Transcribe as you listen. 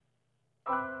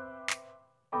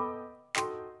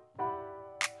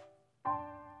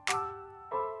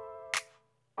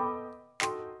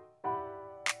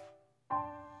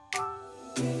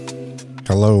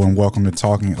Hello and welcome to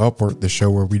Talking Upward, the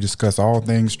show where we discuss all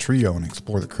things TRIO and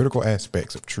explore the critical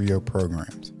aspects of TRIO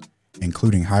programs,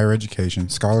 including higher education,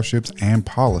 scholarships, and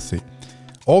policy.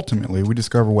 Ultimately, we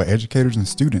discover what educators and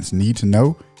students need to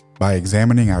know by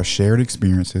examining our shared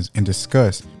experiences and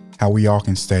discuss how we all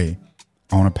can stay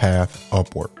on a path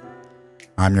upward.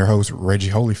 I'm your host,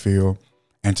 Reggie Holyfield,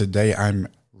 and today I'm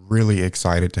really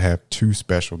excited to have two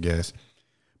special guests,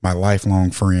 my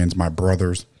lifelong friends, my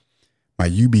brothers, my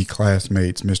UB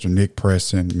classmates, Mr. Nick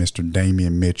Preston, Mr.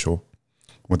 Damian Mitchell.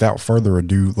 Without further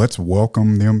ado, let's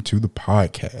welcome them to the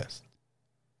podcast.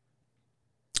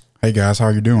 Hey guys, how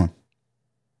are you doing?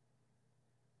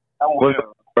 I'm well,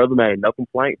 brother, man. No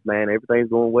complaints, man.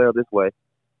 Everything's going well this way.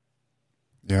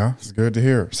 Yeah, it's good to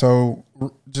hear. So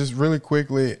just really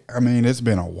quickly, I mean, it's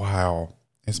been a while.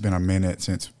 It's been a minute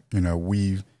since,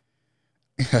 we've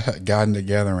gotten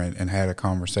together and had a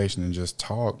conversation and just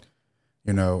talked.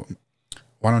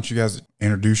 Why don't you guys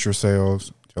introduce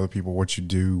yourselves, tell the people what you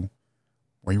do,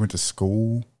 where you went to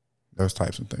school, those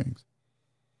types of things.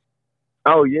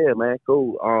 Oh, yeah, man.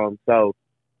 Cool. So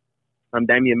I'm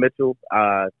Damian Mitchell.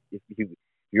 If you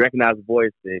recognize the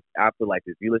voice, I feel like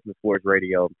if you listen to sports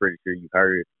radio, I'm pretty sure you've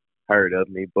heard of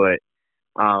me. But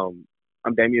I'm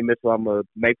Damian Mitchell. I'm a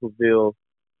Maplesville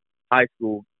High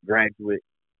School graduate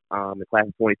in the class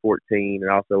of 2014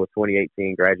 and also a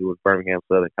 2018 graduate of Birmingham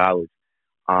Southern College.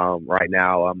 Right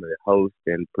now, I'm the host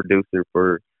and producer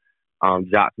for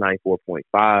Jocks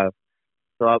 94.5.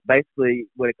 So basically,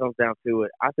 when it comes down to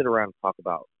it, I sit around and talk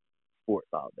about sports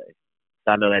all day.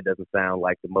 I know that doesn't sound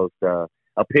like the most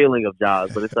appealing of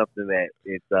jobs, but it's something that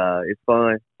it's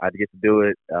fun. I get to do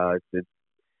it. It's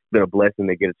been a blessing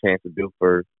to get a chance to do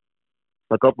for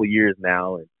a couple of years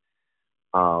now. And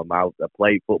I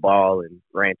played football and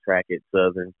ran track at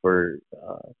Southern for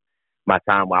my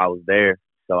time while I was there.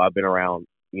 So I've been around.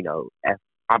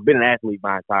 I've been an athlete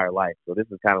my entire life. So this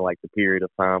is kind of like the period of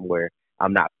time where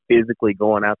I'm not physically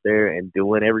going out there and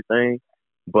doing everything,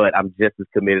 but I'm just as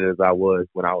committed as I was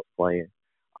when I was playing.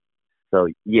 So,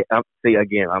 yeah, I'm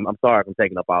sorry if I'm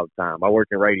taking up all the time. I work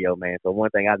in radio, man. So one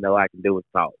thing I know I can do is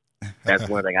talk. That's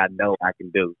one thing I know I can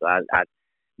do. So I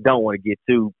don't want to get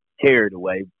too carried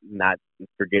away, not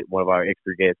forget one of our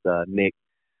extra guests, Nick.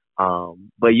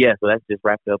 But, yeah, so that's just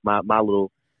wrapped up my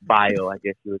little bio, I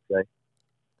guess you would say.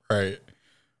 Right.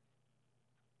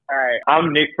 All right.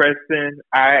 I'm Nick Preston.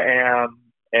 I am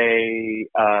a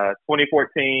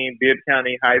 2014 Bibb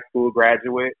County High School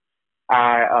graduate.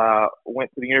 I went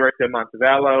to the University of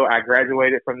Montevallo. I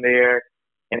graduated from there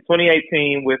in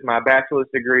 2018 with my bachelor's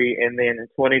degree and then in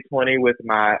 2020 with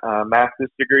my master's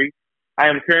degree. I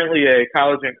am currently a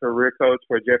college and career coach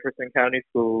for Jefferson County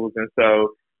Schools. And so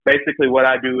basically what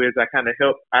I do is I kind of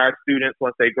help our students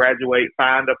once they graduate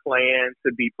find a plan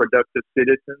to be productive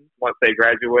citizens once they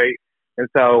graduate. And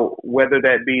so whether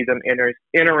that be them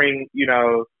entering,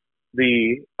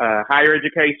 the higher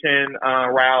education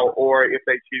route, or if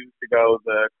they choose to go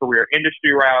the career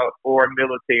industry route or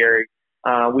military,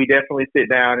 we definitely sit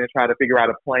down and try to figure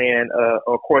out a plan,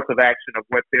 a course of action of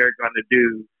what they're going to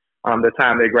do the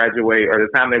time they graduate or the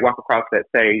time they walk across that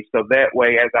stage. So that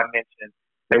way, as I mentioned,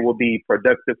 they will be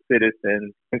productive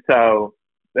citizens. And so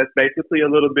that's basically a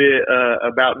little bit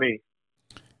about me.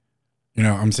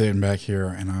 I'm sitting back here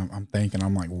and I'm thinking,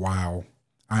 I'm like, wow,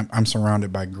 I'm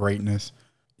surrounded by greatness.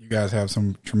 You guys have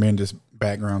some tremendous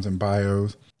backgrounds and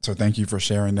bios. So thank you for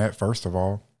sharing that, first of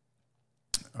all.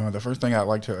 The first thing I'd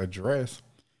like to address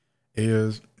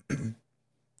is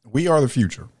we are the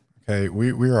future. Okay.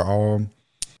 We are all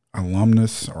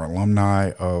alumnus or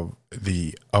alumni of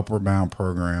the Upward Bound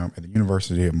program at the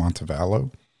University of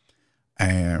Montevallo.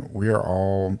 And we are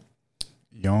all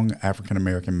young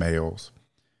African-American males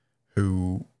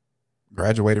who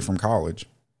graduated from college,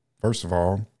 first of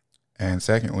all, and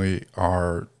secondly,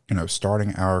 are,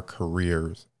 starting our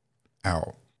careers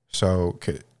out. So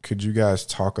could you guys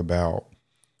talk about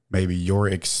maybe your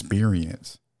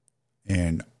experience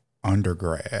in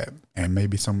undergrad and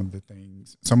maybe some of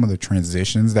the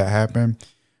transitions that happen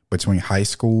between high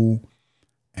school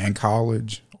and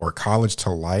college or college to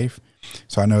life?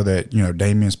 So I know that,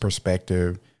 Damian's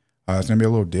perspective, it's going to be a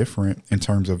little different in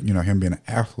terms of, him being an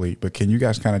athlete, but can you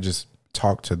guys kind of just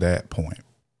talk to that point?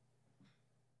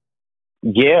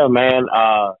 Yeah, man.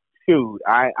 I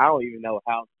don't even know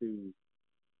how to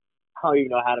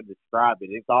describe it.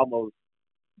 It's almost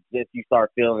just you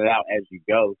start feeling it out as you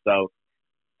go. So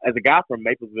as a guy from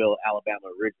Maplesville, Alabama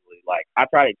originally, like I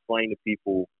try to explain to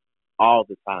people all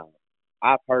the time.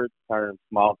 I've heard the term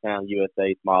small town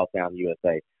USA.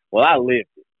 Well, I lived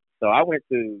it. So I went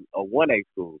to a 1A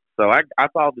school. So I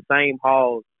saw the same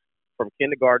halls from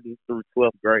kindergarten through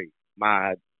 12th grade.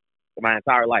 My my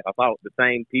entire life. I saw the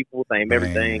same people, same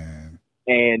everything, Man.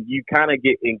 and you kind of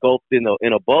get engulfed in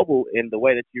a bubble in the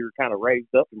way that you're kind of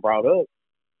raised up and brought up.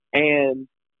 And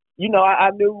I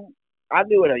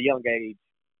knew at a young age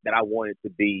that I wanted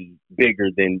to be bigger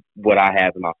than what I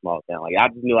have in my small town. Like I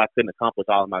just knew I couldn't accomplish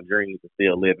all of my dreams and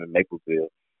still live in Maplesville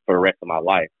for the rest of my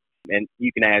life. And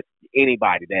you can ask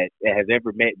anybody that has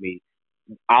ever met me.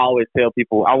 I always tell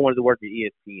people I wanted to work at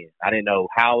ESPN. I didn't know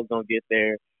how I was gonna get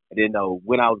there. I didn't know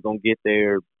when I was gonna get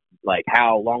there, like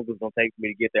how long it was gonna take for me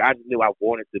to get there. I just knew I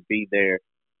wanted to be there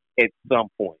at some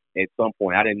point. At some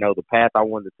point, I didn't know the path I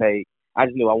wanted to take. I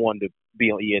just knew I wanted to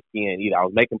be on ESPN. Either I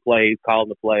was making plays, calling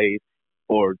the plays,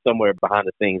 or somewhere behind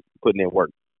the scenes putting in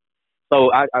work.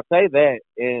 So I say that,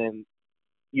 and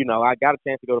I got a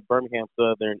chance to go to Birmingham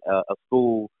Southern, a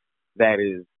school that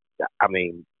is, I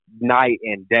mean, night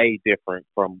and day different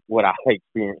from what I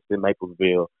experienced in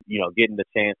Maplesville. Getting the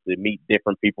chance to meet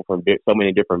different people from so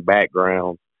many different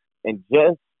backgrounds, and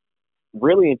just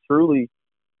really and truly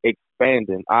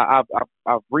expanding. I've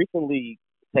recently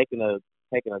taken a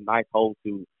nice hold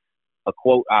to a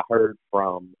quote I heard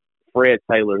from Fred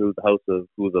Taylor, who's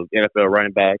an NFL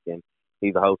running back, and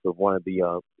he's a host of one of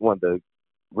the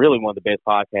best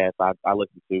podcasts I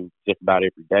listen to just about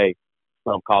every day.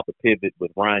 Called The Pivot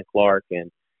with Ryan Clark and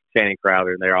Shannon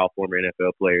Crowder, and they're all former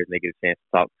NFL players, and they get a chance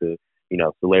to talk to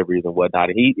celebrities and whatnot.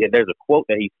 And there's a quote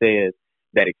that he says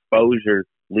that exposure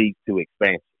leads to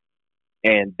expansion,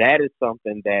 and that is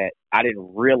something that I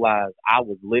didn't realize I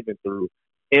was living through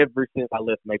ever since I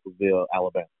left Maplesville,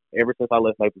 Alabama. Ever since I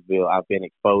left Maplesville, I've been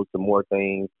exposed to more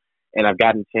things, and I've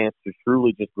gotten a chance to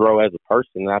truly just grow as a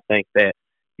person. And I think that,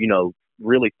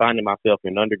 really finding myself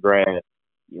in undergrad,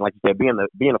 like you said,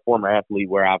 being a former athlete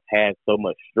where I've had so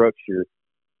much structure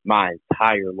my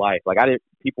entire life. Like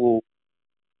people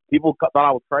thought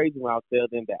I was crazy when I would tell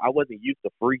them that I wasn't used to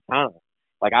free time.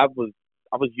 Like I was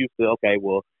used to, okay,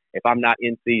 well, if I'm not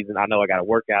in season, I know I got to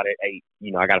work out at 8.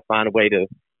 I got to find a way to,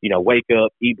 wake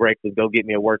up, eat breakfast, go get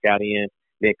me a workout in,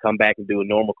 then come back and do a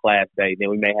normal class day. Then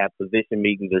we may have position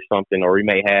meetings or something, or we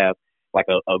may have like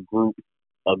a group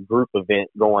event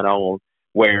going on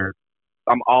where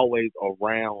I'm always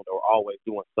around or always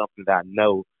doing something that I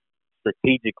know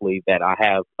strategically that I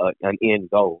have an end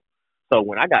goal. So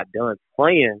when I got done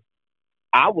playing,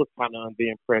 I was kind of under the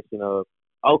impression of,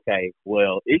 okay,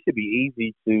 well, it should be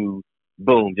easy to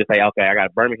boom, just say, okay, I got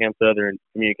a Birmingham Southern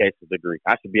communications degree.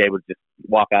 I should be able to just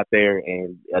walk out there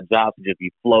and a job should just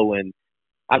be flowing.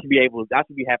 I should be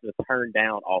having to turn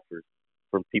down offers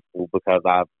from people because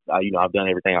I've done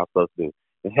everything I was supposed to do.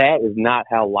 That is not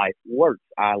how life works.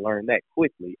 I learned that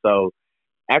quickly. So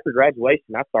after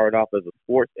graduation, I started off as a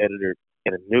sports editor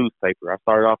in a newspaper. I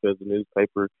started off as the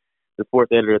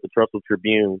sports editor at the Trussell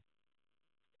Tribune.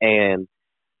 And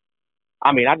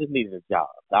I mean, I just needed a job.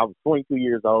 I was 22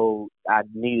 years old. I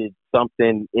needed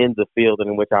something in the field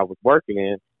in which I was working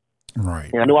in. Right.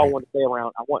 And I knew I wanted to stay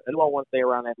around. I knew I wanted to stay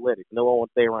around athletics. I knew I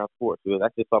wanted to stay around sports. Because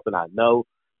that's just something I know.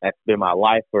 That's been my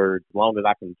life for as long as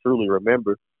I can truly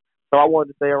remember. So I wanted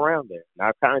to stay around there. And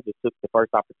I kind of just took the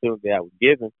first opportunity I was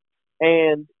given.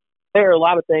 And there are a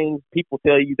lot of things people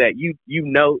tell you that you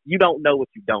don't know what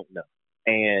you don't know.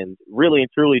 And really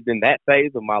and truly, in that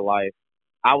phase of my life,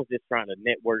 I was just trying to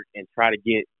network and try to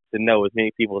get to know as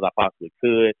many people as I possibly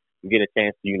could and get a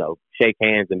chance to, shake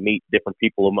hands and meet different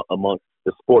people amongst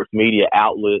the sports media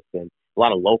outlets and a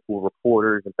lot of local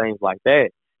reporters and things like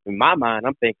that. In my mind,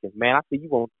 I'm thinking, man, I see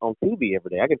you on TV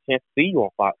every day. I get a chance to see you on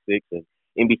Fox 6 and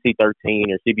NBC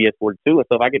 13 or CBS 42. And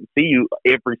so if I get to see you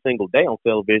every single day on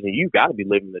television, you've got to be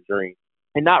living the dream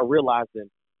and not realizing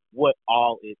what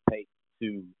all it takes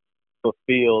to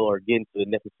fulfill or get into the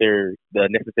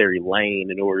necessary lane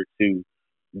in order to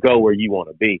go where you want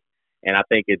to be. And I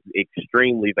think it's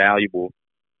extremely valuable,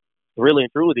 really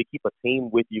and truly, to keep a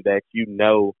team with you that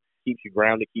keeps you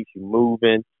grounded, keeps you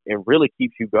moving, and really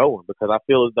keeps you going. Because I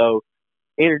feel as though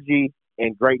energy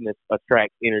and greatness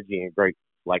attracts energy and greatness.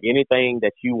 Like anything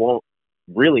that you want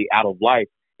really out of life,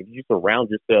 if you surround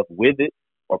yourself with it,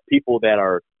 or people that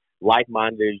are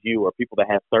like-minded as you, or people that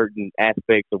have certain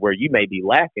aspects of where you may be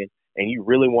lacking, and you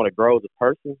really want to grow as a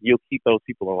person, you'll keep those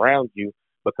people around you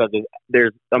because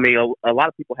a lot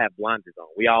of people have blinders on.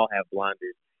 We all have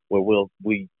blinders where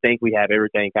we think we have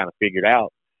everything kind of figured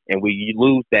out, and we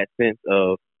lose that sense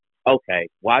of, okay,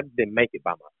 well, I just didn't make it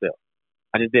by myself.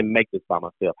 I just didn't make this by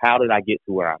myself. How did I get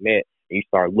to where I'm at? And you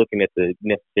start looking at the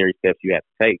necessary steps you have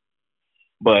to take.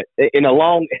 But in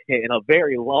a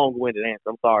very long-winded answer,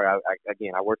 I'm sorry.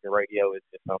 I work in radio. It's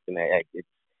just something that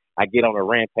I get on a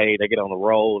rampage. I get on a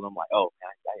roll, and I'm like, oh, man,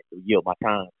 I have to yield my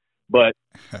time. But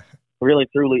really,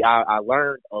 truly, I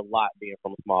learned a lot being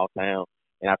from a small town.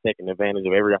 and I've taken advantage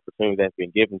of every opportunity that's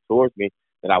been given towards me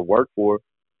that I work for.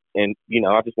 And,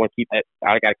 I just want to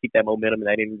I got to keep that momentum and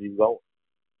that energy going.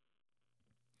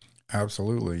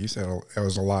 Absolutely. You said it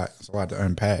was a lot. It's a lot to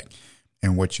unpack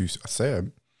in what you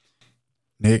said.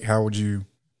 Nick, how would you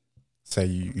say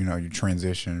you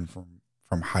transition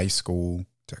from high school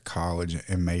to college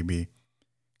and maybe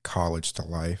college to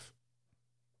life?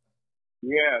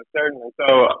 Yeah, certainly.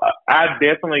 So I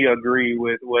definitely agree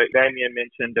with what Damian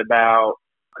mentioned about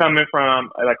coming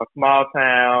from like a small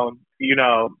town,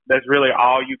 that's really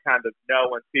all you kind of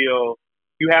know until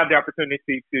you have the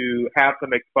opportunity to have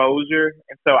some exposure.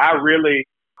 And so I really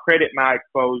credit my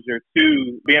exposure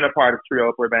to being a part of Trio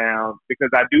Upward Bound, because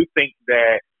I do think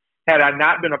that had I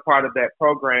not been a part of that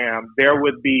program, there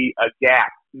would be a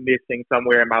gap missing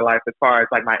somewhere in my life as far as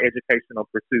like my educational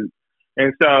pursuit.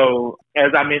 And so,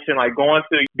 as I mentioned, like going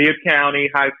to Bibb County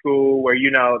High School where,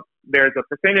 there's a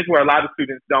percentage where a lot of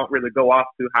students don't really go off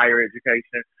to higher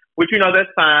education, which, that's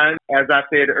fine. As I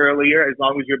said earlier, as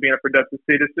long as you're being a productive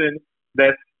citizen,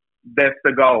 that's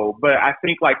the goal. But I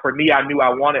think like for me, I knew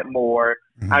I wanted more.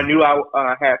 Mm-hmm. I knew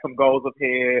I had some goals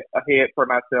ahead for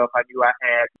myself. I knew I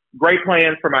had great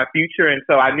plans for my future. And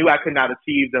so I knew I could not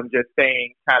achieve them just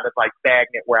staying kind of like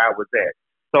stagnant where I was at.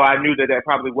 So I knew that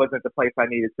probably wasn't the place I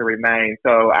needed to remain.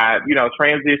 So I,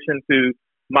 transitioned to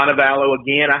Montevallo.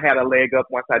 Again, I had a leg up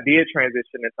once I did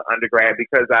transition into undergrad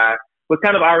because I was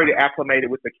kind of already acclimated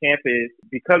with the campus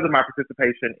because of my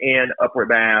participation in Upward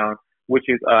Bound, which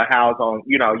is housed on,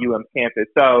 UM's campus.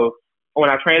 So when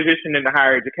I transitioned into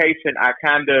higher education, I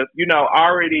kind of,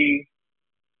 already,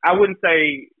 I wouldn't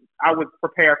say I was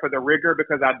prepared for the rigor,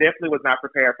 because I definitely was not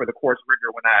prepared for the course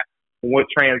rigor when I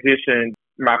transitioned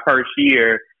my first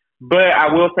year. But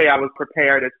I will say I was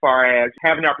prepared as far as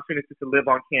having the opportunity to live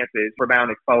on campus. Bound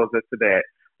exposed us to that.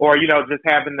 Or, just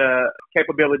having the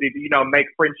capability to, make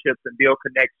friendships and build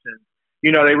connections.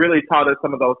 They really taught us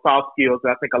some of those soft skills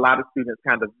that I think a lot of students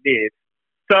kind of miss.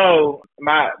 So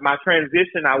my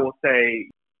transition, I will say,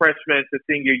 freshman to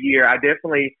senior year, I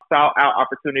definitely sought out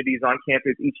opportunities on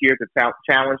campus each year to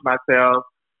challenge myself,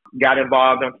 got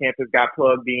involved on campus, got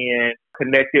plugged in,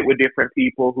 connected with different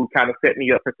people who kind of set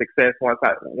me up for success once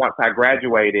I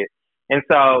graduated. And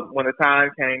so when the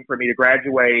time came for me to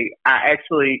graduate, I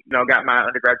actually, got my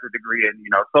undergraduate degree in,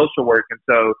 social work. And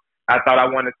so I thought I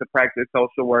wanted to practice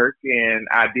social work, and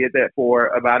I did that for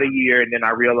about a year. And then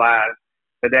I realized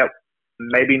that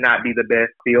maybe not be the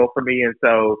best field for me. And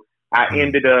so I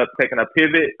ended up taking a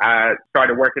pivot. I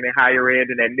started working in higher ed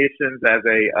and admissions as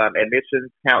a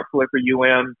admissions counselor for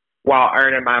UM while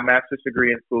earning my master's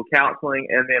degree in school counseling.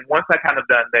 And then once I kind of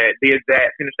finished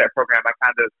that program, I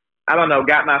kind of,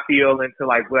 got my feel into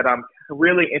like what I'm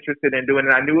really interested in doing.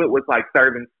 And I knew it was like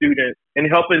serving students and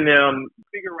helping them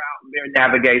figure out their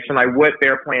navigation, like what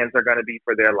their plans are going to be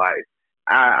for their life.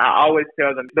 I always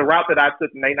tell them the route that I took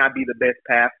may not be the best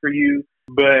path for you,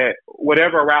 but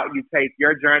whatever route you take,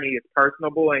 your journey is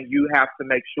personable, and you have to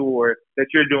make sure that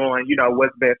you're doing,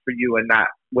 what's best for you and not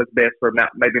what's best for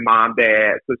maybe mom,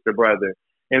 dad, sister, brother.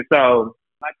 And so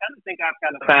I kind of think I've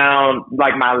kind of found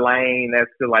like my lane as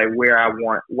to like what I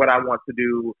want to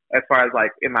do as far as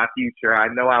like in my future. I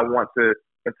know I want to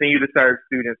continue to serve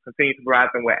students, continue to provide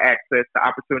them with access to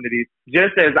opportunities,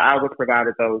 just as I was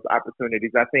provided those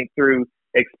opportunities. I think through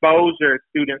exposure,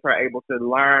 students are able to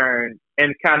learn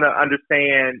and kind of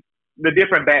understand the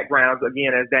different backgrounds.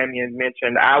 Again, as Damian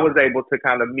mentioned, I was able to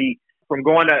kind of meet from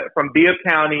Bibb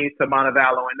County to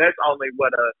Montevallo, and that's only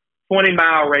a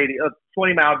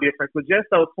 20-mile difference. But just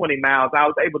those 20 miles, I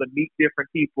was able to meet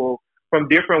different people from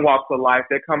different walks of life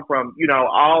that come from,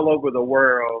 all over the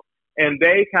world. And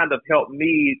they kind of helped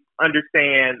me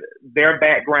understand their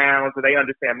backgrounds, and they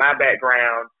understand my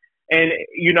background. And,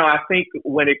 I think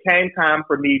when it came time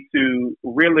for me to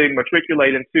really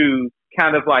matriculate into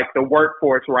kind of like the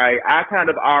workforce, right, I kind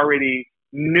of already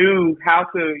knew how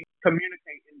to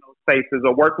communicate in those spaces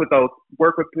or work with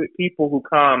people who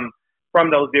come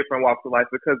from those different walks of life,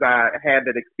 because I had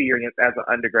that experience as an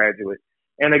undergraduate.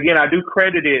 And again, I do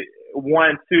credit it,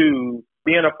 to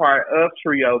being a part of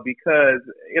Trio, because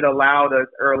it allowed me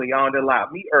early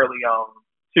on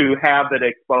to have that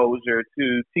exposure,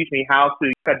 to teach me how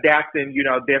to adapt in,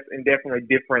 in definitely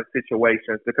different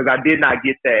situations, because I did not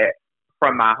get that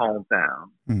from my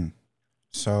hometown.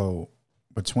 So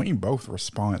between both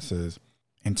responses,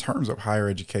 in terms of higher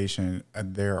education,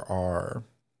 there are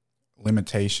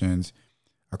limitations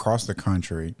across the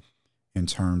country in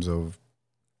terms of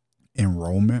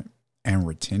enrollment and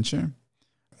retention.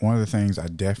 One of the things I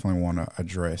definitely want to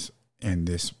address in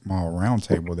this small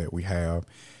roundtable that we have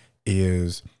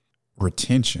is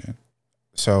retention.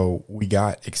 So we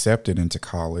got accepted into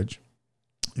college,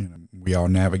 we all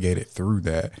navigated through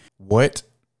that. What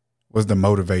was the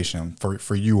motivation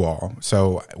for you all?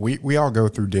 So we all go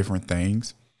through different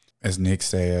things. As Nick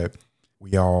said,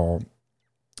 we all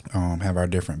have our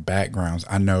different backgrounds.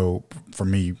 I know for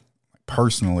me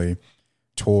personally,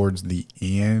 towards the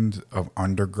end of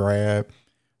undergrad,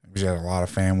 we had a lot of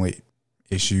family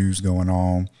issues going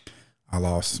on. I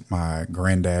lost my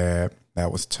granddad.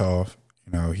 That was tough.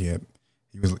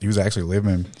 He was actually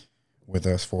living with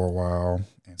us for a while,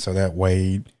 and so that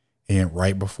weighed in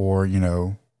right before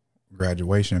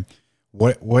graduation.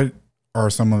 What are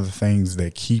some of the things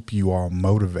that keep you all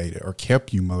motivated or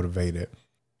kept you motivated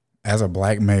as a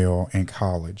Black male in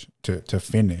college to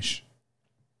finish?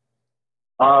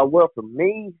 Well, for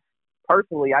me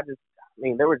personally,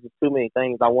 there were just too many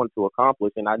things I wanted to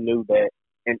accomplish, and I knew that,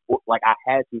 and like I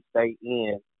had to stay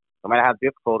in, no matter how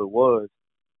difficult it was.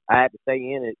 I had to stay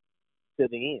in it to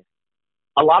the end.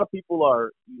 A lot of people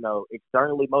are,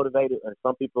 externally motivated, and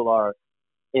some people are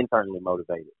internally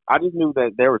motivated. I just knew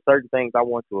that there were certain things I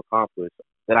wanted to accomplish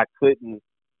that I couldn't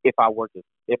if I were to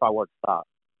stop.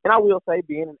 And I will say,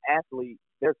 being an athlete,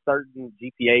 there's certain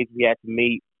GPAs we had to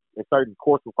meet and certain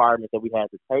course requirements that we had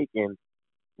to take. And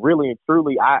really and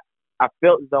truly, I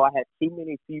felt as though I had too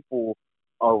many people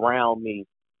around me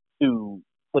to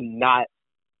not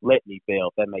let me fail,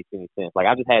 if that makes any sense. Like,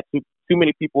 I just had too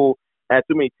many people, had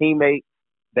too many teammates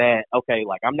that, okay,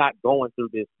 like, I'm not going through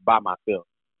this by myself.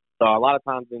 So a lot of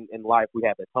times in life, we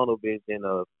have that tunnel vision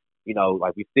of,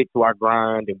 like, we stick to our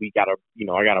grind and we got I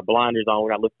got our blinders on.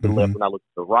 We're not looking to the left, we're not looking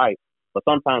to the right. But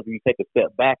sometimes when you take a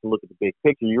step back and look at the big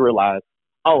picture, you realize,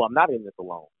 oh, I'm not in this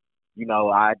alone.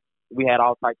 We had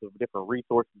all types of different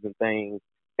resources and things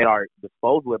at our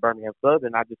disposal at Birmingham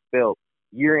Southern. I just felt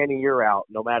year in and year out,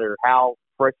 no matter how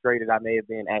frustrated I may have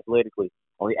been athletically,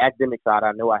 on the academic side,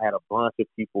 I know I had a bunch of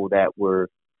people that were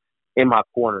in my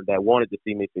corner that wanted to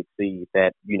see me succeed,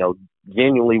 that,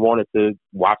 genuinely wanted to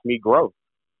watch me grow.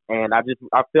 And I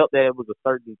felt that it was a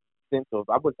certain sense of,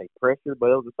 I wouldn't say pressure, but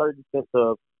it was a certain sense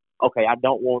of, okay, I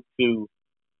don't want to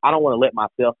let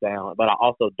myself down, but I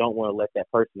also don't want to let that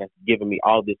person that's giving me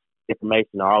all this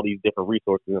information or all these different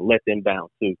resources and let them down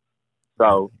too.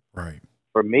 So right.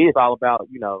 For me, it's all about,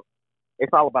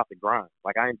 it's all about the grind.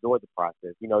 Like, I enjoy the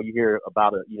process. You hear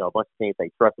about a bunch of teams say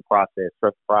trust the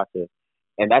process.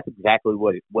 And that's exactly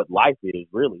what life is,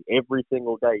 really. Every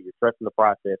single day, you're trusting the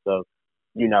process of,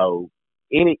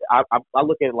 I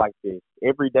look at it like this.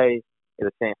 Every day is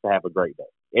a chance to have a great day.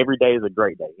 Every day is a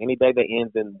great day. Any day that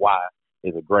ends in Y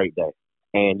is a great day.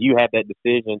 And you have that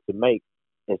decision to make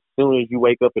as soon as you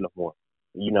wake up in the morning.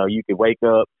 You could wake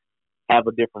up, have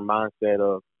a different mindset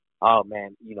of, oh,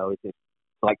 man, it's just,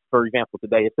 like, for example,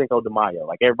 today it's Cinco de Mayo.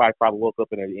 Like, everybody probably woke up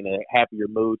in a happier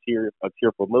mood, a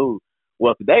cheerful mood.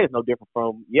 Well, today is no different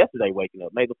from yesterday waking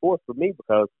up. May the 4th for me,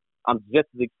 because I'm just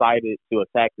as excited to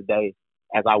attack the day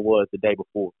as I was the day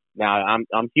before. Now,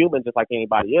 I'm human just like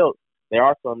anybody else. There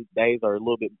are some days that are a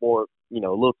little bit more, a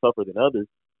little tougher than others,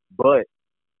 but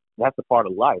that's a part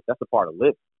of life. That's a part of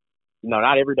living.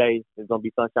 Not every day is going to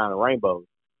be sunshine and rainbows,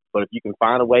 but if you can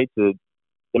find a way to,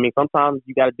 sometimes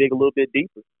you got to dig a little bit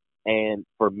deeper. And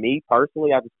for me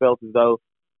personally, I just felt as though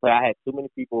I had too many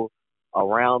people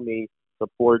around me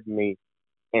supporting me,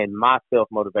 and my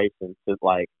self-motivation to,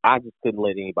 like, I just couldn't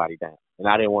let anybody down, and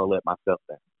I didn't want to let myself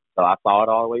down. So I saw it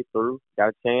all the way through, got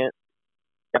a chance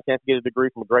to get a degree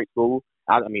from a great school.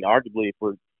 Arguably, if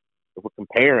we're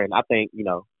comparing, I think,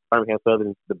 Birmingham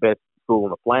Southern is the best school on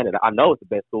the planet. I know it's the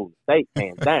best school in the state,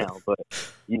 hands down, but,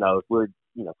 if we're,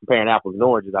 comparing apples and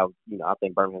oranges, I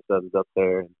think Birmingham Southern's up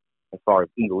there as far as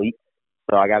elite.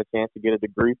 So I got a chance to get a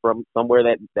degree from somewhere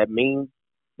that means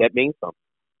something.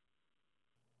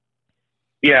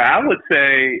 Yeah, I would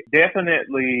say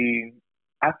definitely.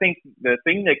 I think the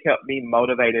thing that kept me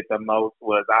motivated the most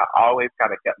was I always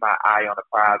kind of kept my eye on the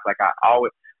prize. Like,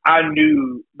 I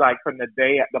knew, like, from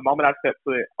the moment I stepped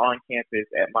foot on campus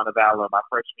at Montevallo my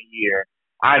freshman year,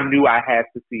 I knew I had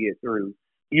to see it through.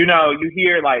 You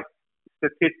hear, like,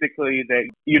 statistically that,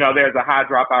 there's a high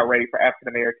dropout rate for African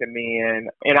American men,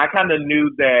 and I kind of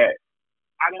knew that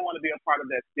I didn't want to be a part of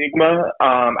that stigma.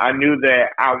 I knew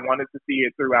that I wanted to see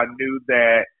it through. I knew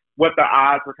that what the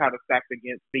odds were kind of stacked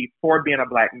against me for being a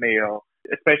Black male,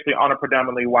 especially on a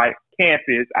predominantly white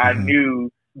campus. I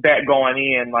knew that going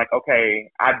in, like,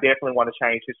 okay, I definitely want to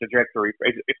change his trajectory,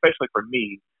 especially for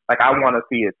me. Like, I want to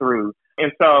see it through.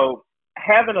 And so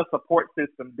having a support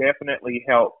system definitely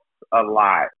helps a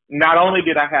lot. Not only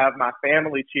did I have my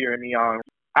family cheering me on,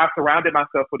 I surrounded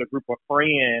myself with a group of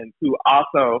friends who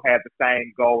also had the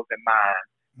same goals in mind.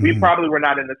 We probably were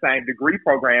not in the same degree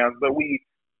programs, but we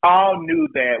all knew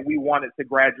that we wanted to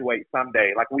graduate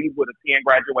someday. Like we would attend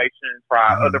graduations for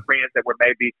our Mm-hmm. other friends that were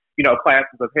maybe,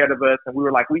 classes ahead of us. And we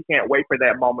were like, we can't wait for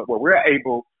that moment where we're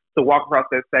able to walk across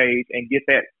that stage and get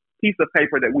that piece of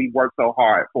paper that we worked so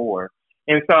hard for.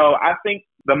 And so I think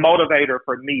the motivator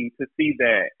for me to see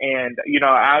that, and,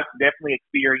 I've definitely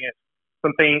experienced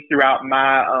some things throughout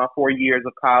my 4 years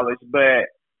of college, but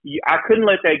I couldn't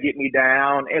let that get me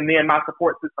down. And then my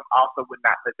support system also would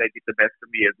not let that get the best of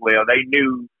me as well. They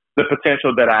knew the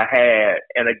potential that I had,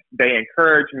 and they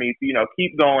encouraged me to,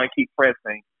 keep going, keep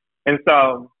pressing. And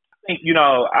so I think,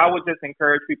 I would just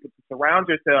encourage people to surround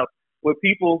yourself with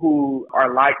people who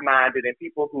are like-minded and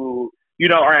people who,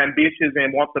 are ambitious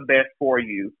and want the best for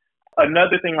you.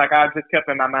 Another thing, like I just kept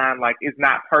in my mind, like it's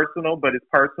not personal, but it's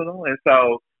personal. And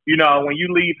so, when you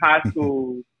leave high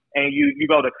school and you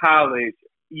go to college,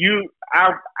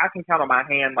 I can count on my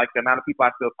hand like the amount of people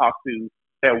I still talk to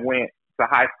that went to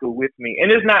high school with me.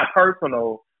 And it's not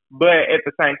personal, but at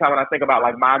the same time, when I think about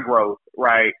like my growth,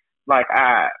 right? Like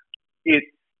it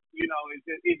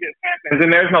just happens,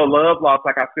 and there's no love lost.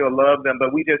 Like I still love them,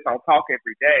 but we just don't talk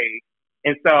every day.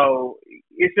 And so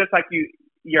it's just like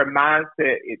your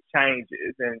mindset, it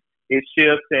changes and it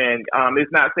shifts. And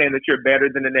it's not saying that you're better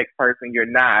than the next person. You're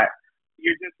not.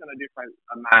 You're just in a different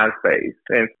mind space.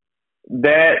 And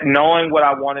that knowing what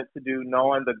I wanted to do,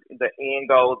 knowing the end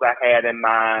goals I had in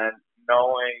mind,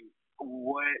 knowing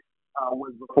what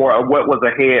was before or what was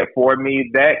ahead for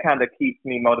me, that kind of keeps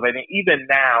me motivated. Even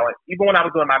now, even when I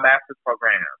was doing my master's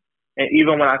program, and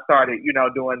even when I started,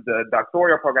 doing the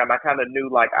doctoral program, I kind of knew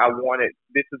like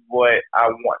this is what I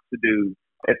want to do.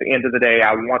 At the end of the day,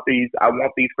 I want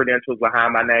these credentials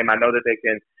behind my name. I know that they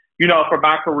can, for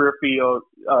my career field,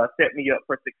 set me up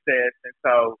for success. And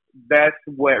so that's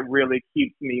what really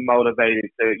keeps me motivated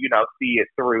to, see it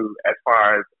through as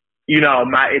far as,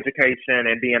 my education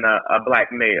and being a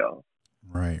Black male.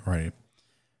 Right, right.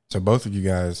 So both of you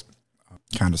guys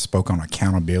kind of spoke on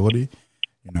accountability.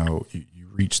 You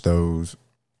reach those,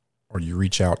 or you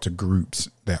reach out to groups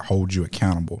that hold you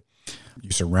accountable.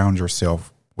 You surround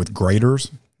yourself with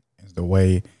graders, is the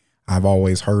way I've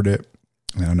always heard it.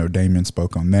 And I know Damian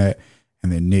spoke on that.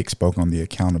 And then Nick spoke on the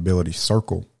accountability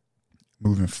circle.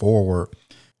 Moving forward,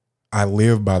 I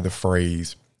live by the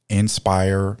phrase,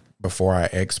 inspire before I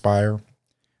expire.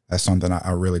 That's something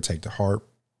I really take to heart.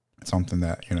 It's something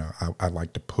that, I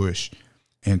like to push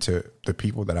into the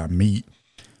people that I meet.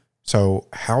 So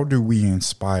how do we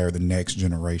inspire the next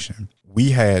generation?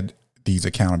 We had these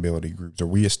accountability groups, or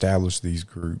we established these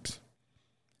groups.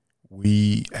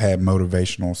 We had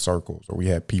motivational circles, or we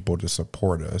had people to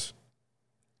support us.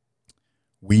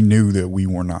 We knew that we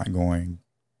were not going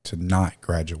to not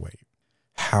graduate.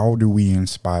 How do we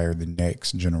inspire the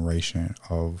next generation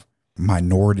of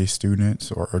minority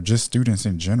students, or just students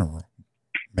in general,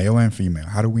 male and female?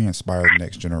 How do we inspire the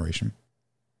next generation?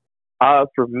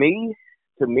 For me,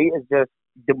 to me, it's just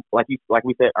like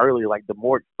we said earlier, like the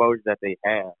more exposure that they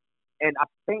have, and I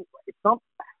think I'm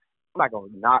not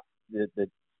going to knock the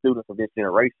students of this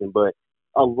generation, but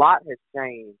a lot has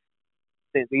changed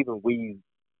since even we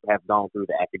have gone through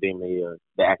the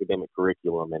academic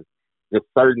curriculum, and just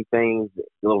certain things.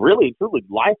 Really, truly,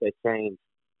 life has changed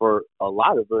for a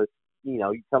lot of us.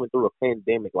 Coming through a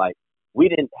pandemic, like we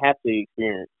didn't have to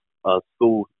experience a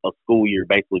school year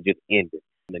basically just ended,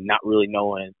 and not really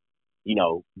knowing,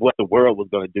 what the world was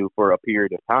going to do for a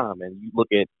period of time. And you look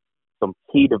at some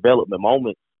key development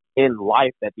moments in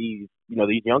life that these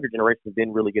younger generations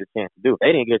didn't really get a chance to do.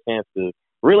 They didn't get a chance to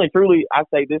really and truly. I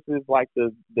say this is like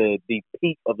the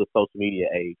peak of the social media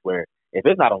age, where if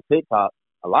it's not on TikTok,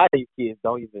 a lot of these kids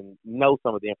don't even know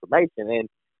some of the information. And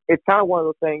it's kind of one of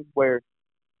those things where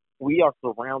we are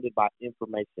surrounded by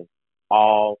information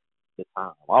all the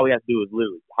time. All we have to do is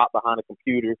literally hop behind a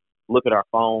computer, look at our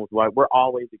phones. Right? We're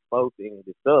always exposed to any of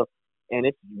this stuff. And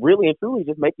it's really and truly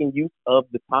just making use of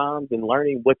the times and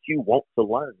learning what you want to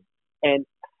learn. And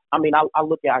I mean, I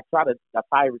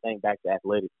tie everything back to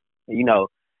athletics.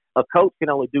 A coach can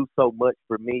only do so much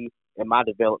for me in my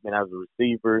development as a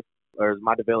receiver or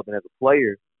my development as a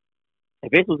player.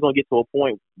 Eventually, it's going to get to a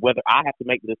point whether I have to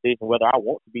make the decision whether I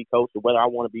want to be coached or whether I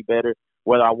want to be better,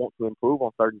 whether I want to improve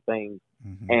on certain things,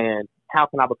 and how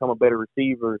can I become a better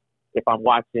receiver if I'm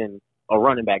watching a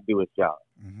running back do his job.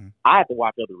 I have to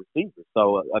watch other receivers.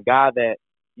 So a guy that,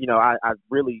 I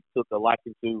really took a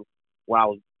liking to when I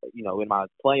was, in my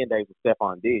playing days with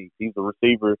Stephon Diggs. He was a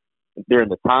receiver during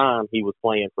the time he was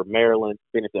playing for Maryland,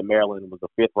 finished at Maryland, and was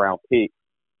a 5th-round pick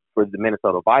for the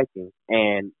Minnesota Vikings.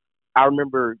 And I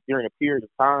remember during a period of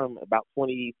time, about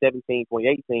 2017,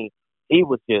 2018, he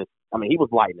was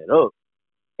lighting it up.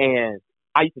 And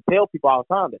I used to tell people all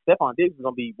the time that Stephon Diggs is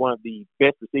going to be one of the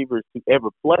best receivers to ever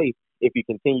play if he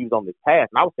continues on this path.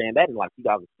 And I was saying that in like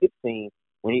 2016,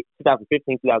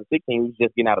 2015, 2016, he was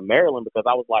just getting out of Maryland because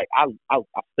I was like, I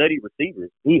study receivers.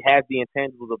 He has the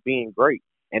intangibles of being great.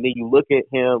 And then you look at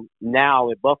him now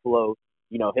at Buffalo,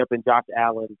 helping Josh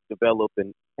Allen develop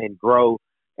and grow.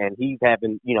 And he's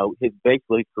having, his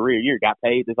basically career year. Got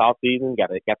paid this offseason, got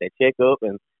that checkup.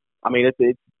 And I mean,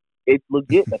 it's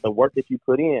legit that the work that you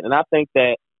put in. And I think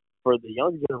that for the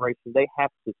younger generation, they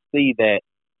have to see that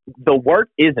the work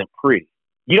isn't pretty.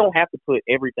 You don't have to put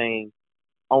everything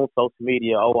on social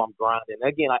media. Oh, I'm grinding.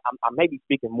 Again, I may be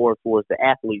speaking more towards the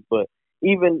athletes, but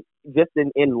even just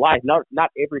in life, not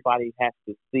everybody has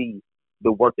to see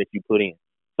the work that you put in.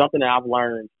 Something that I've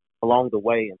learned along the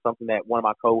way, and something that one of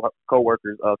my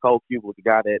co-workers, Cole Cuble, the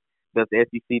guy that does the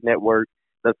SEC Network,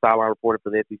 the sideline reporter for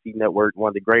the SEC Network, one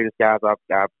of the greatest guys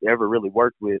I've ever really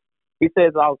worked with. He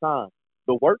says all the time,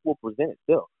 the work will present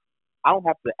itself. I don't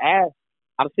have to ask.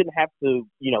 I shouldn't have to,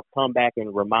 come back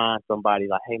and remind somebody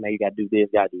like, hey, man, you got to do this,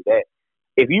 got to do that.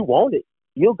 If you want it,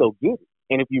 you'll go get it.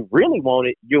 And if you really want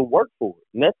it, you'll work for it.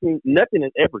 Nothing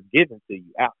is ever given to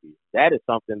you out here. That is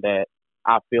something that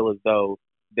I feel as though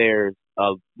there's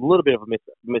a little bit of a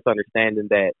misunderstanding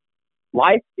that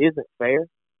life isn't fair,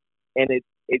 and it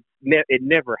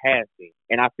never has been.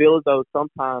 And I feel as though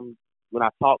sometimes when I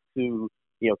talk to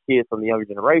kids from the younger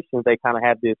generations, they kind of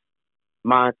have this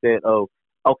mindset of,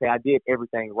 okay, I did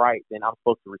everything right, then I'm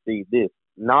supposed to receive this.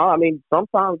 No, I mean,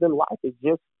 sometimes in life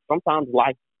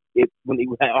life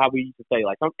how we used to say,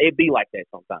 like, it be like that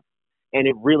sometimes, and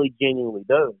it really genuinely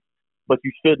does. But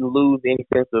you shouldn't lose any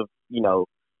sense of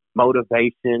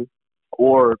motivation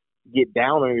or get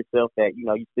down on yourself that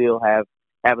you still have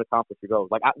accomplished your goals.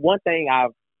 Like one thing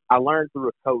I learned through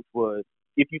a coach was,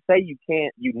 if you say you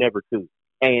can't, you never could.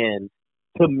 And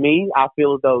to me, I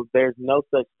feel as though there's no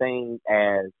such thing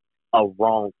as a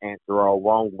wrong answer or a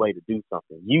wrong way to do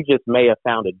something. You just may have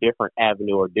found a different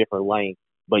avenue or a different lane,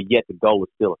 but yet the goal is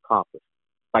still accomplished.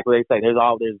 Like what they say, there's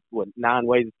 9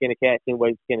 ways to skin a cat, 10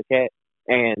 ways to skin a cat,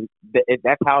 and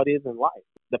that's how it is in life.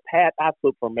 The path I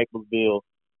took from Maplesville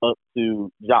up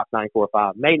to Jock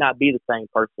 94.5 may not be the same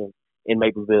person in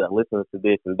Maplesville that listens to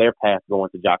this, and their path going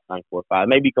to Jock 94.5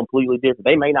 may be completely different.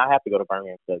 They may not have to go to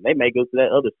Birmingham Southern. They may go to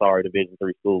that other sorry Division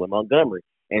III school in Montgomery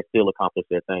and still accomplish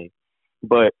their thing.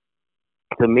 But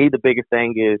to me, the biggest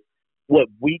thing is what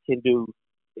we can do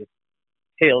is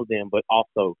tell them, but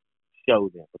also show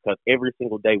them, because every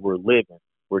single day we're living,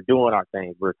 we're doing our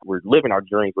things, we're living our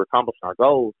dreams, we're accomplishing our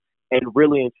goals, and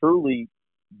really and truly,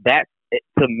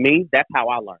 to me, that's how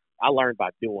I learned. I learned by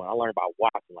doing. I learned by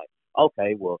watching. Like,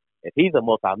 okay, well, if he's a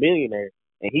multimillionaire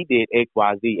and he did X,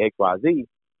 Y, Z,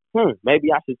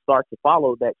 maybe I should start to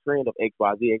follow that trend of X,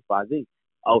 Y, Z.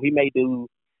 Oh, he may do,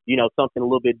 something a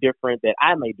little bit different that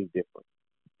I may do different.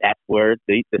 That's where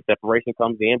the separation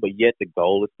comes in, but yet the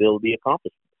goal is still the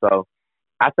accomplishment. So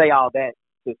I say all that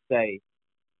to say,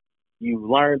 you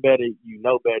learn better, you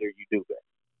know better, you do better.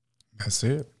 That's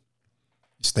it.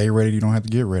 Stay ready. You don't have to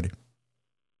get ready.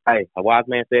 Hey, a wise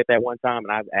man said that one time,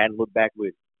 and I hadn't looked back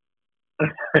with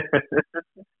it.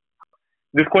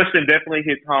 This question definitely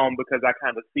hits home because I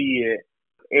kind of see it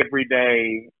every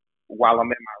day while I'm in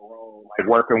my role, like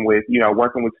working with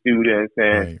students.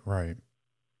 And right.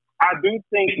 I do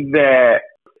think that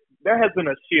there has been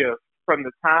a shift from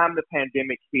the time the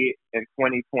pandemic hit in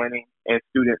 2020 and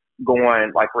students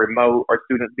going like remote or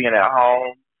students being at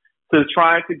home to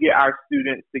trying to get our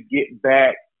students to get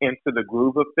back into the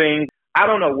groove of things. I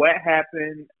don't know what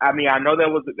happened. I mean, I know there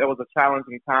was a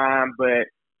challenging time, but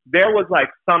there was like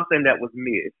something that was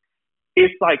missed.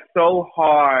 It's like so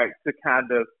hard to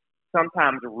kind of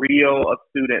sometimes reel a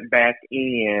student back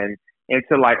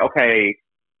into like, okay,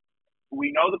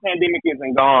 we know the pandemic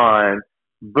isn't gone,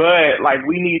 but like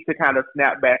we need to kind of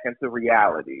snap back into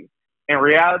reality. And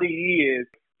reality is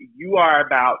you are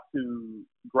about to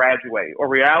graduate, or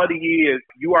reality is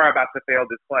you are about to fail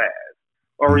this class,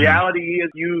 or reality is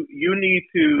you need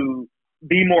to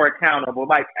be more accountable.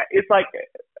 Like it's like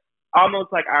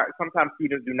almost like sometimes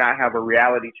students do not have a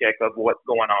reality check of what's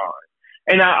going on.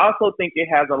 And I also think it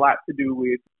has a lot to do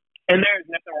with, and there's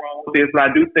nothing wrong with this, but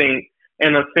I do think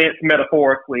in a sense,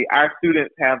 metaphorically, our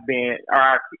students have been,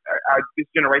 this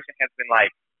generation has been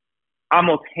like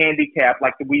almost handicapped.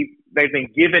 Like they've been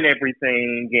given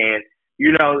everything, and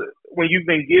when you've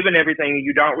been given everything and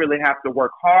you don't really have to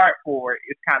work hard for it,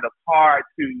 it's kind of hard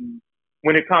to,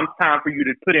 when it comes time for you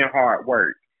to put in hard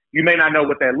work, you may not know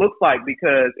what that looks like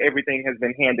because everything has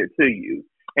been handed to you.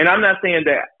 And I'm not saying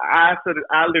that I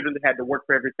literally had to work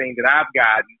for everything that I've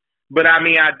gotten, but I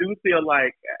mean, I do feel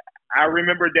like I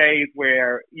remember days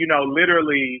where,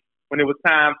 literally when it was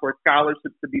time for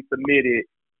scholarships to be submitted,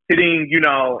 sitting,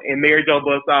 in Mary Jo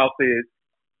Buck's office,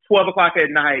 12 o'clock at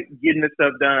night, getting the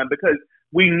stuff done because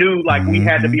we knew like we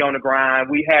had to be on the grind.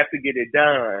 We had to get it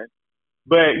done.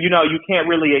 But, you can't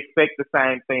really expect the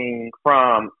same thing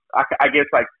from, I guess,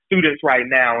 like students right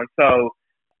now. And so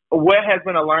what has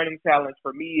been a learning challenge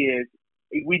for me is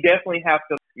we definitely have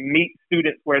to meet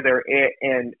students where they're at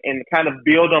and kind of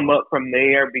build them up from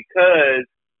there because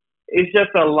it's just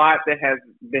a lot that has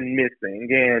been missing.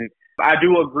 And I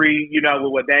do agree,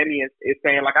 with what Damian is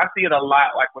saying. Like, I see it a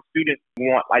lot, like, when students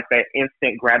want, like, that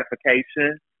instant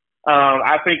gratification.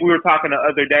 I think we were talking the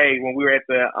other day when we were at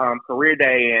the career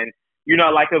day and,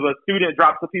 like if a student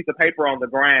drops a piece of paper on the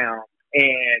ground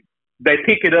and they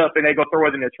pick it up and they go throw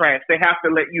it in the trash, they have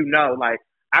to let you know, like,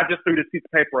 I just threw this piece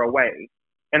of paper away.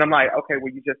 And I'm like, okay,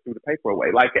 well, you just threw the paper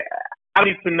away. Like, I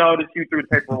need to know that you threw the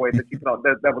paper away that you thought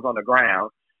that was on the ground.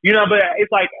 But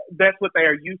it's like that's what they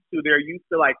are used to. They're used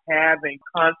to, like, having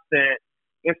constant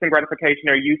instant gratification.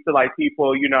 They're used to, like,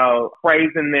 people,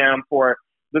 praising them for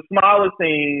the smallest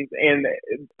things. And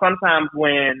sometimes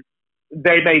when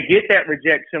they may get that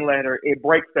rejection letter, it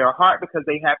breaks their heart because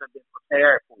they haven't been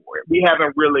prepared for it. We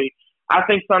haven't really, I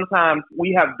think sometimes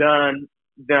we have done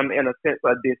them in a sense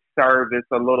a disservice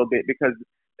a little bit because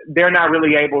they're not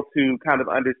really able to kind of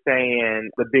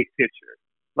understand the big picture.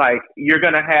 Like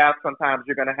sometimes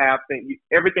you're going to have things,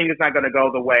 everything is not going to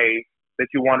go the way that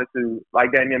you want it to.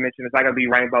 Like Damian mentioned, it's not going to be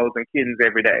rainbows and kittens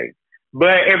every day.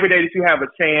 But every day that you have a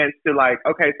chance to, like,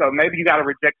 okay, so maybe you got a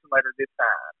rejection letter this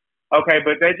time. Okay,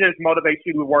 but that just motivates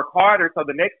you to work harder, so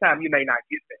the next time you may not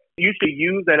get that. You should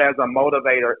use it as a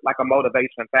motivator, like a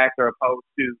motivation factor, opposed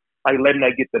to, like, letting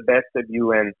that get the best of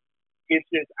you. And it's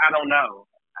just, I don't know.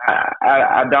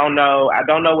 I don't know. I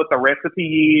don't know what the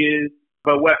recipe is,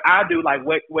 but what I do, like,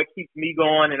 what keeps me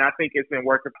going, and I think it's been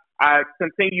working, I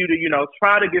continue to,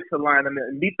 try to get to learn them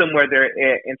and meet them where they're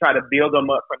at and try to build them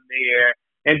up from there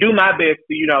and do my best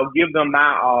to, give them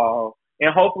my all.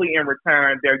 And hopefully in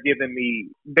return, they're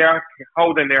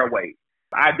holding their weight.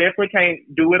 I definitely can't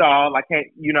do it all. I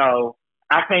can't do 90%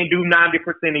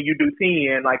 and you do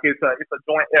 10. Like it's a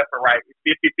joint effort, right?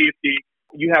 It's 50-50.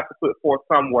 You have to put forth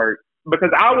some work because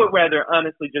I would rather,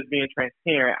 honestly, just being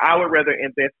transparent, I would rather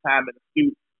invest time in a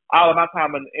student, all of my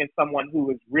time in someone who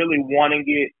is really wanting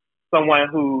it, someone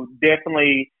who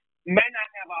definitely may not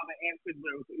have all the answers,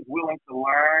 but is willing to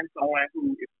learn, someone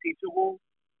who is teachable,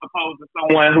 opposed to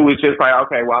someone who is just like,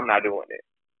 okay, well, I'm not doing it.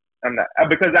 I'm not,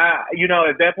 because at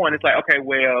that point, it's like, okay,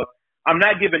 well, I'm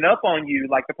not giving up on you,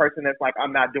 like the person that's like,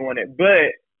 I'm not doing it.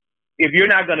 But if you're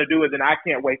not going to do it, then I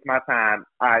can't waste my time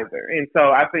either. And so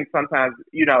I think sometimes,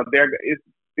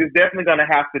 it's definitely going to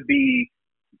have to be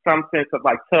some sense of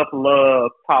like tough love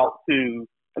taught to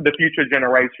the future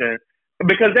generation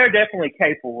because they're definitely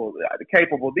capable.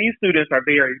 These students are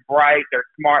very bright. They're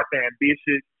smart. They're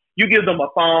ambitious. You give them a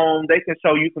phone, they can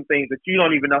show you some things that you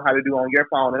don't even know how to do on your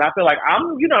phone. And I feel like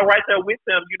I'm, right there with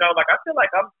them, like I feel like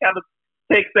I'm kind of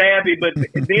tech savvy, but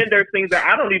then there's things that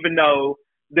I don't even know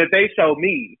that they show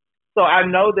me. So I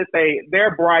know that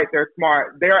they're bright, they're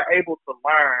smart, they're able to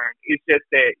learn. It's just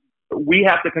that we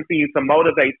have to continue to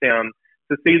motivate them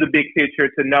to see the big picture,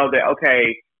 to know that,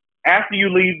 okay, after you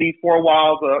leave these four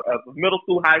walls of middle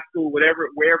school, high school, wherever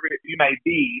you may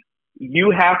be,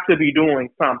 you have to be doing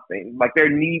something. Like there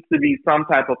needs to be some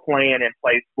type of plan in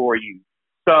place for you.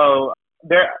 So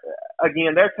they're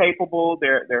capable.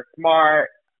 They're smart.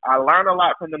 I learn a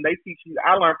lot from them. They teach you.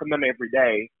 I learn from them every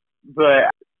day. But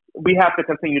we have to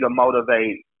continue to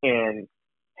motivate and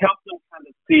help them kind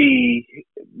of see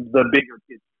the bigger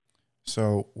picture.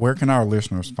 So where can our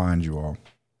listeners find you all?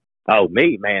 Oh,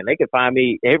 me, man. They can find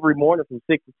me every morning from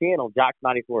 6 to 10 on Jocks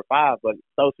 94.5. But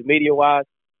social media-wise,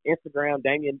 Instagram,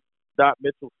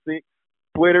 Damian.Mitchell6.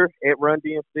 Twitter,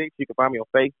 @RunDM6. You can find me on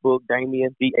Facebook,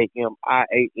 Damian, Damian,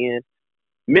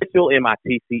 Mitchell, Mitchell.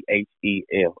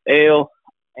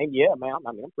 And, yeah, man,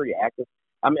 I'm pretty active.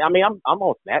 I'm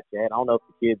on Snapchat. I don't know if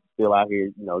the kids are still out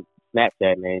here,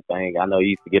 Snapchat and anything. I know you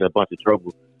used to get a bunch of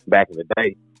trouble back in the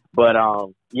day. But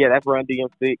yeah, that's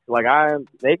RunDM6. Like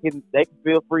they can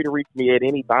feel free to reach me at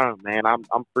any time, man. I'm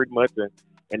pretty much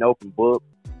an open book.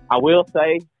 I will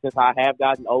say, since I have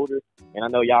gotten older, and I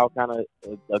know y'all kind of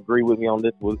agree with me on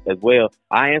this as well,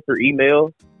 I answer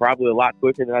emails probably a lot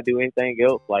quicker than I do anything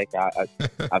else. Like I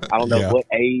don't know what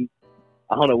age.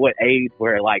 I don't know what age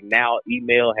where like now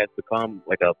email has become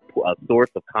like a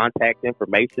source of contact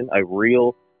information, a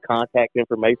real contact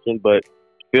information, but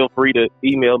feel free to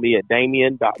email me at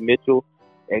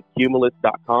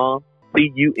Damian.Mitchell@cumulus.com,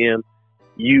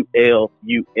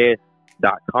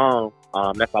 CUMULUS.com.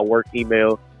 That's my work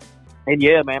email. And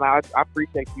yeah, man, I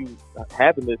appreciate you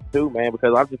having this too, man,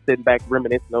 because I'm just sitting back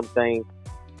reminiscing on things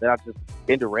that I just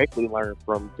indirectly learned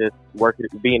from just working,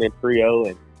 being in trio,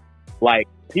 and like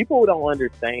people don't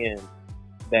understand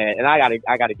that. And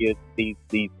I gotta give these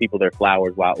people their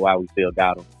flowers while we still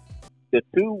got them. The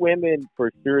two women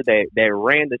for sure that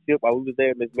ran the ship while we was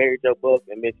there, Miss Mary Jo Buck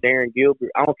and Miss Sharon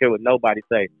Gilbert. I don't care what nobody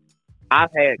say.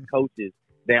 I've had coaches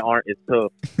that aren't as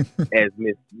tough as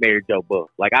Miss Mary Jo Buff.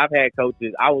 Like I've had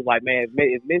coaches, I was like, man,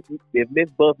 if Miss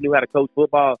Buff knew how to coach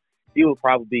football, she would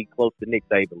probably be close to Nick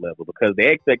Saban level, because the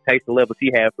expectation level she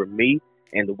had for me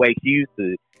and the way she used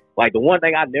to, like the one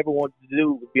thing I never wanted to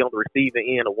do was be on the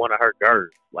receiving end of one of her girls.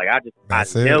 Like I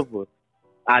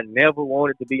never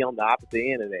wanted to be on the opposite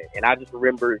end of that. And I just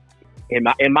remember in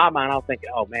my mind I was thinking,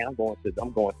 oh man, I'm going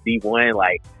D1.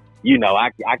 Like, you know, I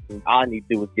can, all I need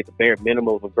to do is get the bare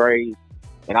minimum of a grade.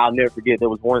 And I'll never forget, there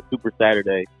was one Super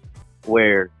Saturday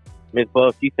where Miss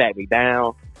Buff, she sat me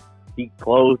down, she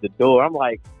closed the door. I'm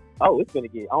like, oh, it's gonna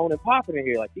get on and popping in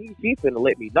here. Like she's gonna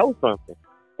let me know something.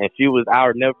 And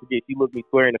I'll never forget, she looked me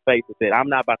square in the face and said, I'm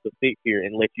not about to sit here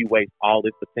and let you waste all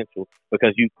this potential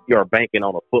because you're banking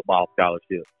on a football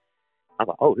scholarship. I'm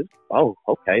like,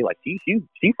 okay. Like she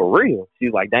for real.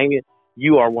 She's like, Damian,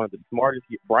 you are one of the smartest,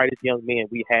 brightest young men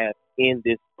we have in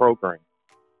this program.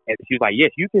 And she was like, yes,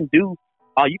 you can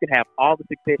have all the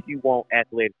success you want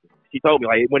athletically. She told me,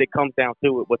 like, when it comes down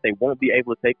to it, what they won't be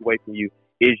able to take away from you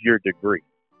is your degree.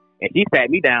 And she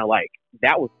sat me down, like,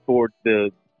 that was towards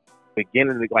the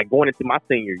beginning, like going into my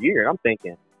senior year. And I'm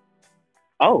thinking,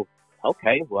 oh,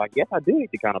 okay, well, I guess I do need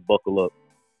to kind of buckle up.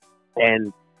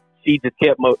 And she just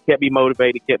kept me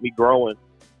motivated, kept me growing.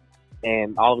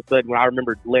 And all of a sudden, when I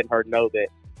remember letting her know that,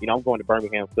 you know, I'm going to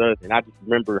Birmingham Southern, and I just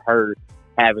remember her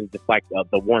having just like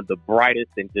the one of the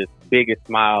brightest and just biggest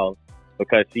smiles,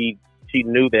 because she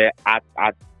knew that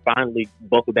I finally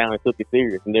buckled down and took it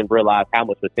serious, and then realized how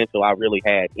much potential I really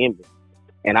had in me.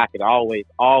 And I could always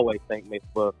thank Miss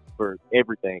Buck for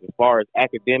everything, as far as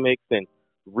academics and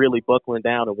really buckling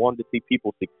down and wanting to see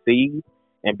people succeed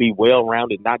and be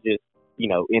well-rounded, not just, you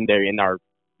know, in our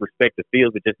respective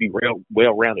fields, but just be real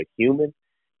well-rounded human.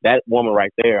 That woman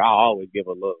right there, I always give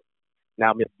her love.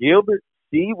 Now, Miss Gilbert,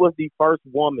 she was the first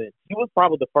woman. She was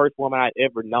probably the first woman I'd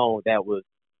ever known that was,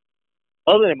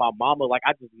 other than my mama, like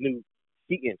I just knew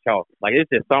she in charge. Like it's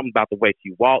just something about the way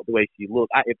she walked, the way she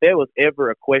looked. If there was ever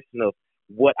a question of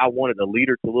what I wanted a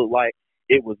leader to look like,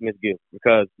 it was Miss Gilbert.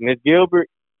 Because Miss Gilbert,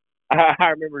 I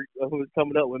remember who was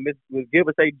coming up when Miss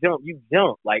Gilbert say jump, you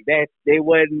jump. Like that, there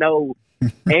wasn't no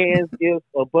ands, ifs,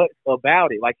 or buts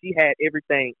about it. Like she had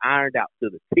everything ironed out to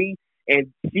the T.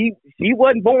 And she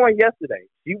wasn't born yesterday.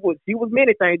 She was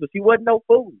many things, but she wasn't no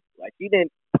fool. Like she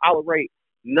didn't tolerate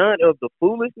none of the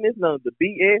foolishness, none of the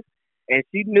BS. And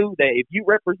she knew that if you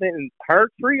representing her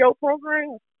trio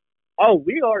program, oh,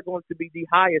 we are going to be the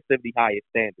highest of the highest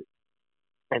standards.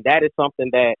 And that is something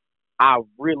that I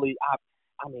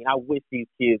wish these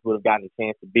kids would have gotten a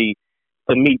chance to meet,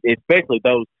 especially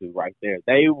those two right there.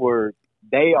 They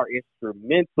are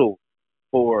instrumental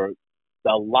for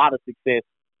a lot of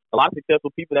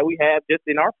successful people that we have just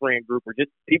in our friend group, or just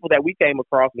people that we came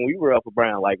across when we were Upper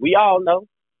Brown. Like we all know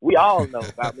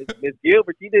about Miss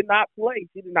Gilbert. She did not play.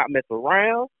 She did not mess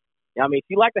around. I mean,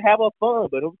 she liked to have her fun,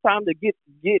 but it was time to get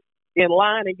in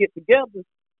line and get together.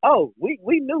 Oh, we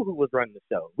knew who was running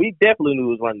the show. We definitely knew who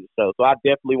was running the show. So I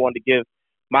definitely wanted to give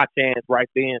my chance right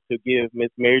then to give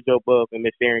Miss Mary Jo Buff and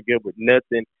Miss Sharon Gilbert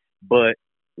nothing but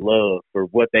love for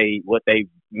what they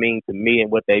mean to me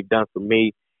and what they've done for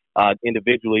me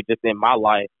individually, just in my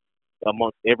life,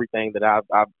 amongst everything that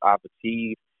I've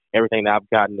achieved, everything that I've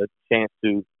gotten a chance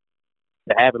to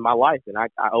have in my life, and I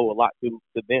owe a lot to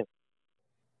them.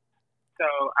 So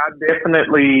I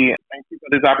definitely thank you for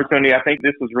this opportunity. I think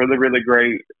this was really, really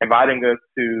great, inviting us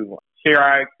to share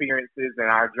our experiences and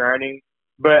our journey.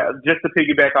 But just to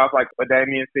piggyback off like what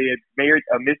Damian said,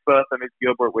 Miss Buff and Miss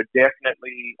Gilbert were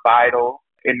definitely vital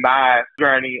in my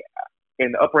journey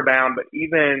in Upward Bound, but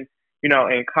even, you know,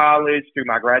 in college through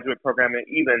my graduate program, and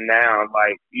even now,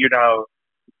 like, you know,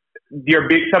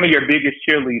 some of your biggest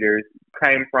cheerleaders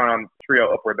came from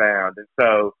Trio Upward Bound. And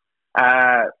so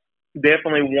I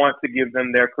definitely want to give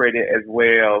them their credit as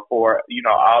well for, you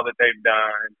know, all that they've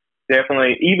done.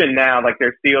 Definitely, even now, like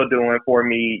they're still doing for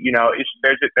me, you know,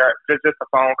 they're just a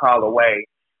phone call away.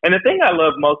 And the thing I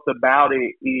love most about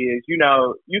it is, you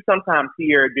know, you sometimes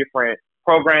hear different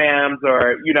programs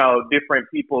or, you know, different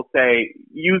people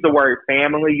use the word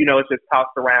family, you know, it's just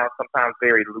tossed around sometimes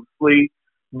very loosely.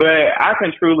 But I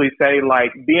can truly say,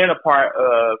 like, being a part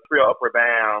of Trio Upward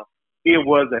Bound, it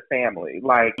was a family.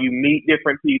 Like, you meet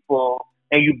different people,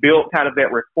 and you build kind of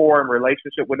that rapport and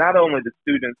relationship with not only the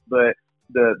students but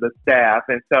the staff.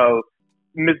 And so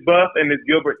Ms. Buff and Ms.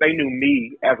 Gilbert, they knew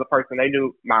me as a person. They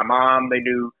knew my mom. They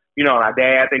knew, my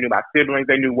dad. They knew my siblings.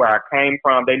 They knew where I came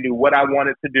from. They knew what I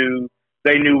wanted to do.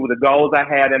 They knew the goals I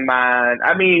had in mind.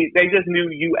 I mean, they just knew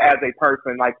you as a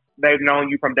person. Like, they've known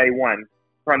you from day one,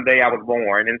 from the day I was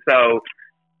born. And so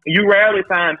you rarely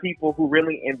find people who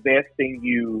really invest in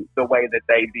you the way that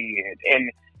they did.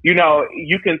 And,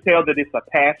 you can tell that it's a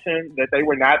passion, that they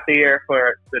were not there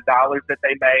for the dollars that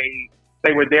they made.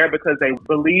 They were there because they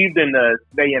believed in us,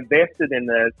 they invested in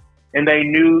us, and they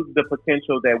knew the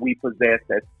potential that we possessed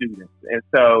as students. And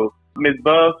so Ms.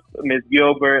 Buff, Ms.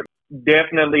 Gilbert,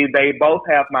 definitely, they both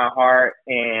have my heart.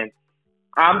 And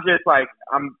I'm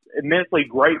immensely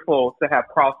grateful to have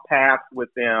crossed paths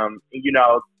with them,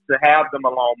 to have them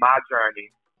along my journey,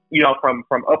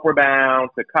 from Upward Bound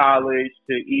to college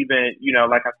to even,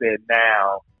 like I said,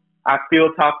 now. I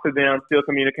still talk to them, still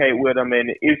communicate with them, and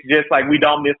it's just like we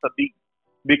don't miss a beat.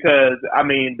 Because,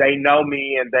 they know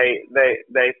me and they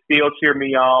still cheer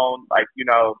me on,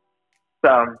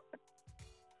 so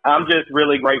I'm just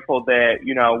really grateful that,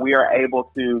 we are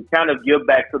able to kind of give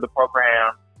back to the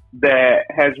program that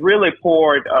has really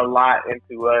poured a lot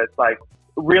into us,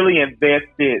 really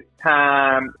invested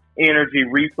time, energy,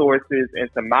 resources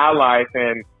into my life.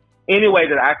 And any way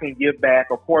that I can give back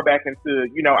or pour back into,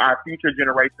 our future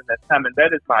generation that's coming,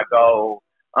 that is my goal.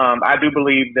 I do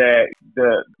believe that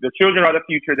the children are the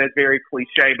future. That's very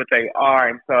cliche, but they are.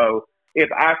 And so if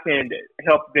I can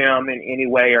help them in any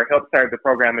way or help serve the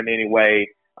program in any way,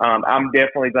 I'm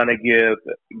definitely going to give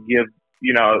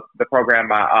the program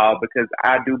my all, because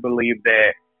I do believe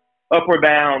that Upward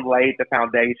Bound laid the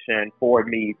foundation for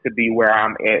me to be where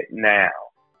I'm at now.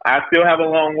 I still have a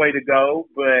long way to go,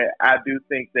 but I do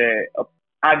think that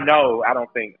I know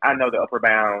that Upward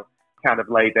Bound kind of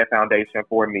laid that foundation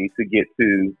for me to get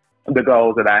to the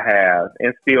goals that I have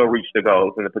and still reach the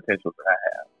goals and the potentials that I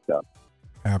have. So,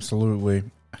 absolutely.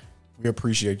 We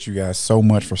appreciate you guys so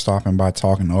much for stopping by,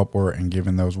 talking Upward, and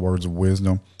giving those words of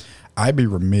wisdom. I'd be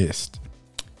remiss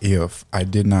if I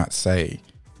did not say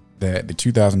that the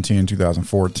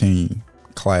 2010-2014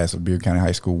 class of Beard County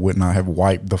High School would not have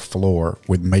wiped the floor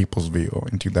with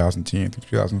Maplesville in 2010 to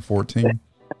 2014.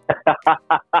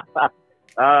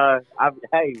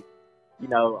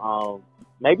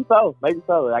 Maybe so.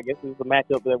 I guess it was a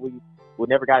matchup that we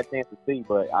never got a chance to see.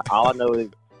 But all I know is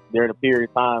during a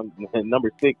period of time,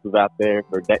 number 6 was out there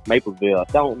for Maplesville.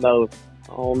 I don't know if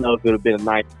it would have been a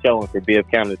nice showing for Bibb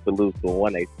County to lose to a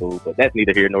 1A school, but that's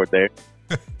neither here nor there.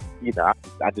 I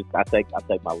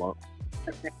take my lump.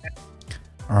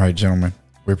 All right, gentlemen.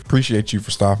 We appreciate you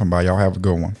for stopping by. Y'all have a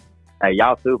good one. Hey,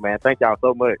 y'all too, man. Thank y'all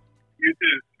so much. You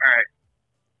too. All right.